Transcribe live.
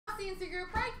CNC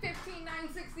Group break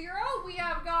 15960. We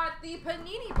have got the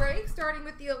Panini break starting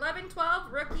with the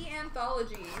 11-12 Rookie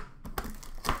Anthology.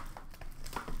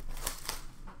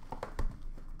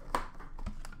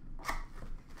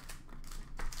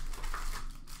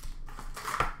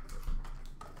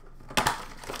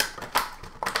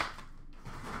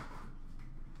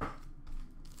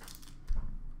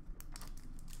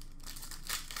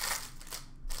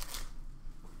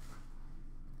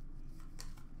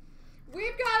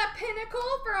 We've got a Pinnacle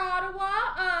for Ottawa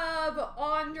of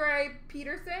Andre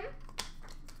Peterson.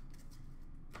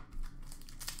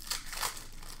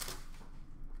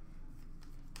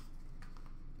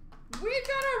 We've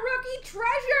got a Rookie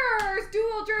Treasures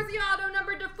dual jersey auto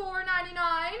numbered to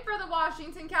 499 for the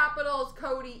Washington Capitals,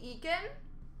 Cody Eakin.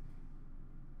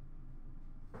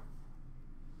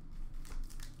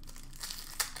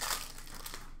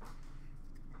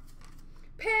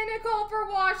 Pinnacle for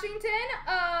Washington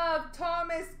of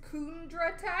Thomas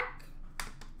Kundratek.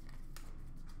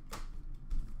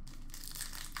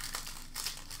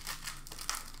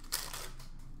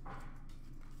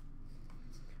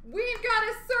 We've got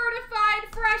a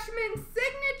certified freshman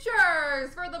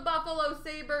signatures for the Buffalo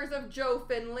Sabres of Joe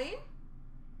Finley.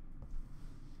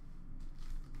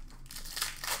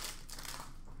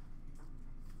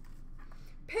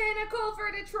 Pinnacle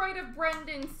for Detroit of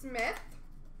Brendan Smith.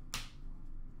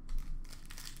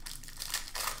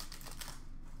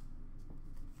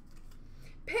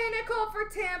 Pinnacle for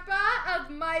Tampa of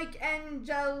Mike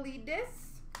Angelidis.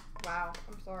 Wow,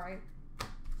 I'm sorry.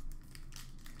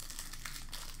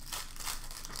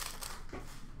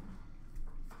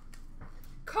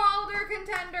 Calder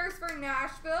Contenders for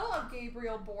Nashville of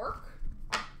Gabriel Bork.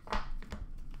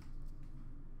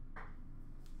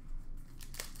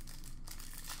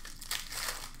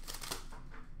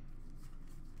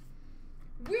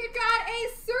 We've got a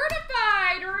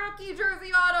certified rookie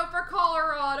jersey auto for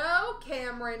Colorado,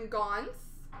 Cameron Gaunce.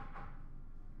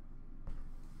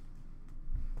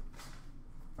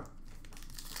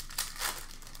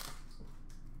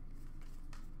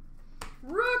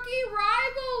 Rookie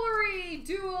rivalry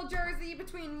dual jersey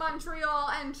between Montreal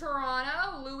and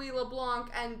Toronto, Louis LeBlanc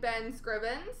and Ben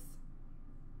Scrivens.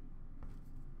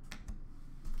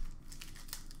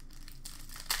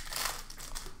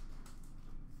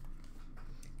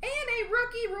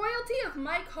 Rookie royalty of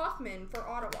Mike Hoffman for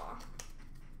Ottawa.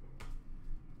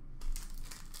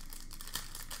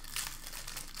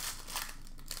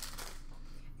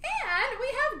 And we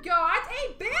have got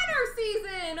a banner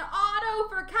season auto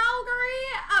for Calgary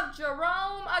of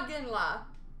Jerome Aginla.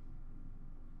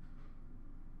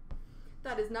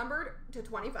 That is numbered to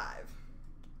 25.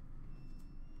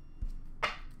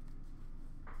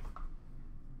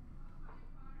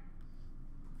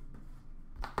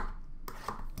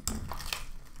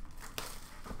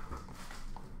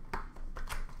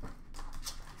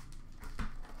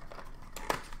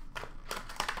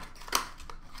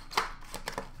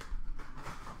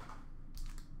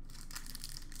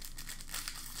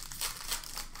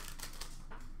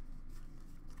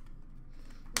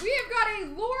 We've got a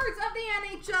Lords of the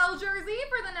NHL jersey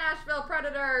for the Nashville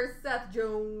Predators, Seth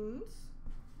Jones.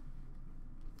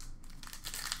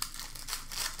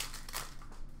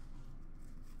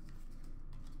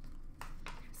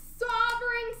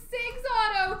 Sovereign Sigs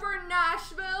auto for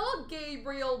Nashville,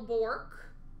 Gabriel Bork.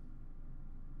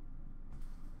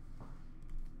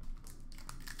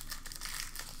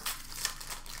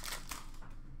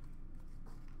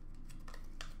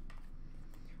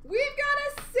 We've got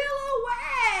a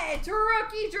silhouette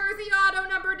rookie jersey auto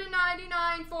numbered to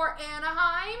 99 for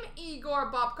Anaheim, Igor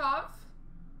Bobkov.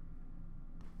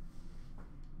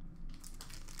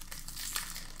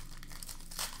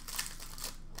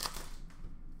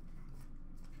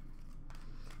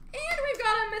 And we've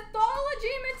got a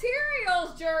Mythology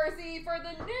Materials jersey for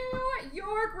the New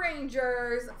York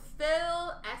Rangers,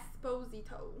 Phil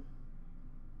Esposito.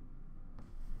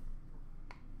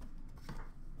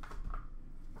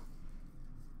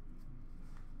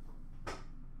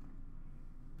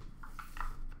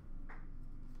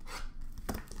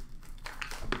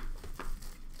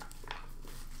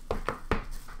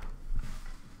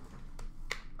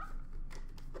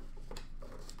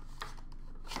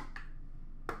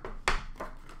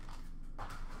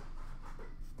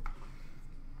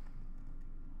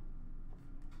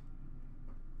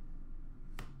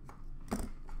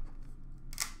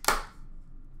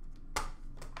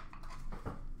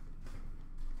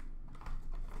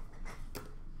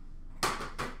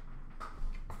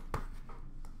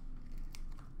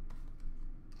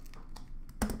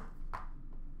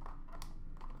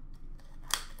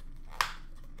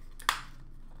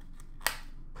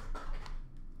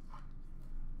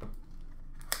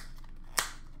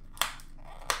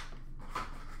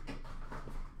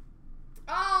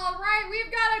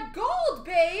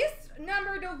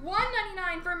 of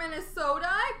 $1.99 for Minnesota,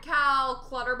 Cal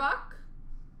Clutterbuck.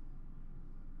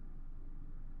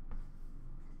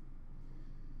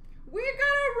 We've got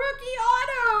a rookie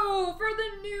auto for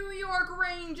the New York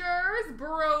Rangers,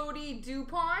 Brody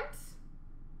DuPont.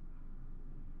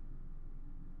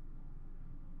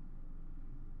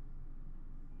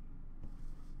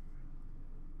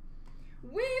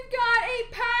 We've got a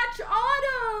patch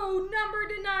auto, number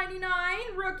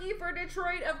 /99, rookie for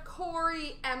Detroit of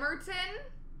Corey Emerton.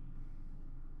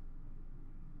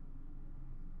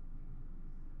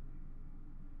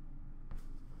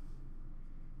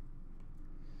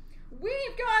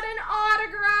 We've got an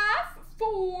autograph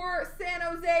for San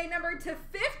Jose, number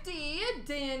 /50,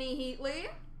 Danny Heatley.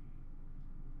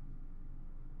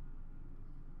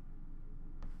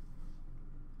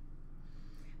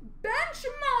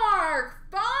 Benchmark,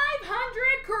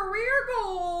 500 career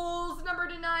goals, number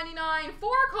 /99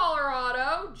 for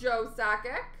Colorado, Joe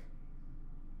Sakic.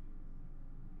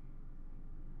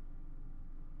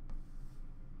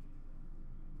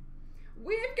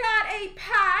 We've got a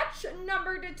patch,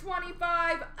 number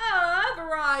 /25 of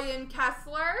Ryan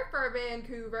Kessler for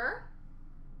Vancouver.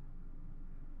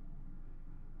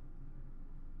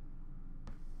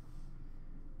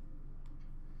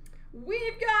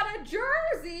 We've got a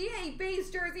jersey, a base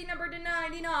jersey, number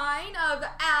 /99 of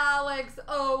Alex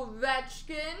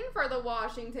Ovechkin for the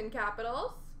Washington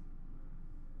Capitals.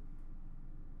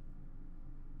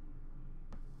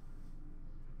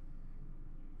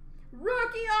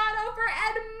 Rookie auto for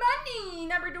Edmonton,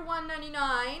 number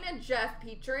 /199, Jeff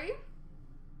Petrie.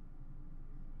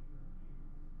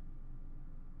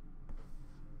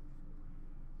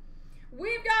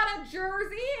 We've got a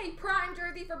jersey, a prime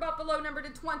jersey for Buffalo, number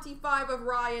 /25 of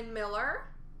Ryan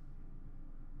Miller.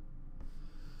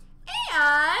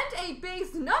 And a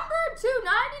base number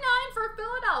 /299 for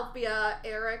Philadelphia,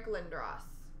 Eric Lindros.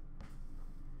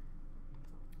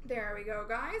 There we go,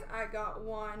 guys. I got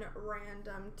one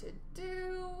random to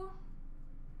do.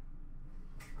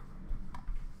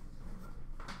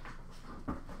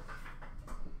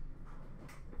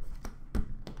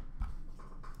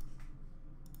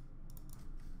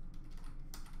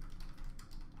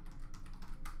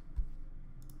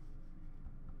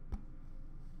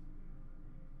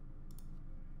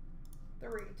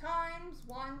 Three times.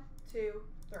 1, 2,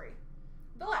 3.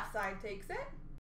 The left side takes it.